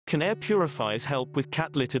Can air purifiers help with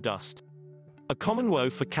cat litter dust? A common woe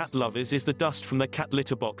for cat lovers is the dust from their cat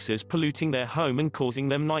litter boxes polluting their home and causing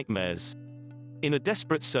them nightmares. In a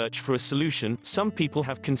desperate search for a solution, some people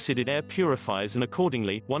have considered air purifiers and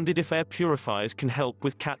accordingly wondered if air purifiers can help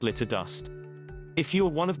with cat litter dust. If you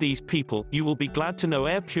are one of these people, you will be glad to know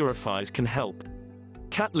air purifiers can help.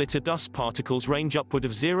 Cat litter dust particles range upward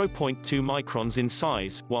of 0.2 microns in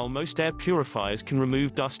size, while most air purifiers can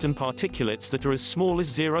remove dust and particulates that are as small as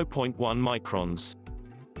 0.1 microns.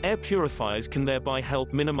 Air purifiers can thereby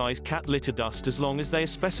help minimize cat litter dust as long as they are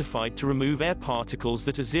specified to remove air particles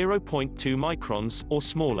that are 0.2 microns, or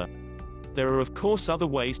smaller. There are of course other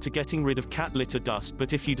ways to getting rid of cat litter dust,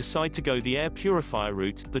 but if you decide to go the air purifier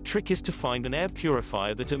route, the trick is to find an air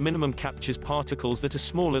purifier that at minimum captures particles that are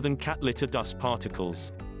smaller than cat litter dust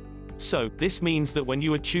particles. So, this means that when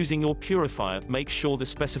you are choosing your purifier, make sure the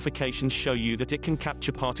specifications show you that it can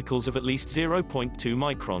capture particles of at least 0.2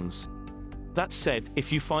 microns. That said,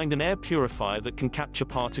 if you find an air purifier that can capture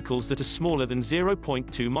particles that are smaller than 0.2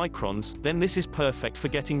 microns, then this is perfect for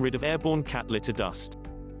getting rid of airborne cat litter dust.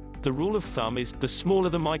 The rule of thumb is, the smaller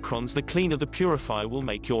the microns, the cleaner the purifier will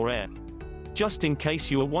make your air. Just in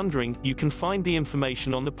case you are wondering, you can find the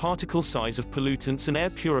information on the particle size of pollutants an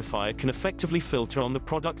air purifier can effectively filter on the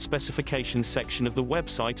product specifications section of the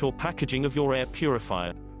website or packaging of your air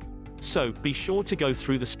purifier. So, be sure to go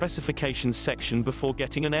through the specifications section before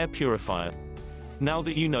getting an air purifier. Now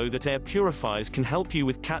that you know that air purifiers can help you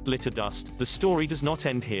with cat litter dust, the story does not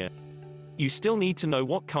end here. You still need to know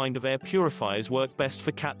what kind of air purifiers work best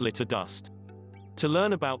for cat litter dust. To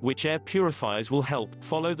learn about which air purifiers will help,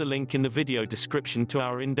 follow the link in the video description to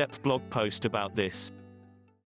our in-depth blog post about this.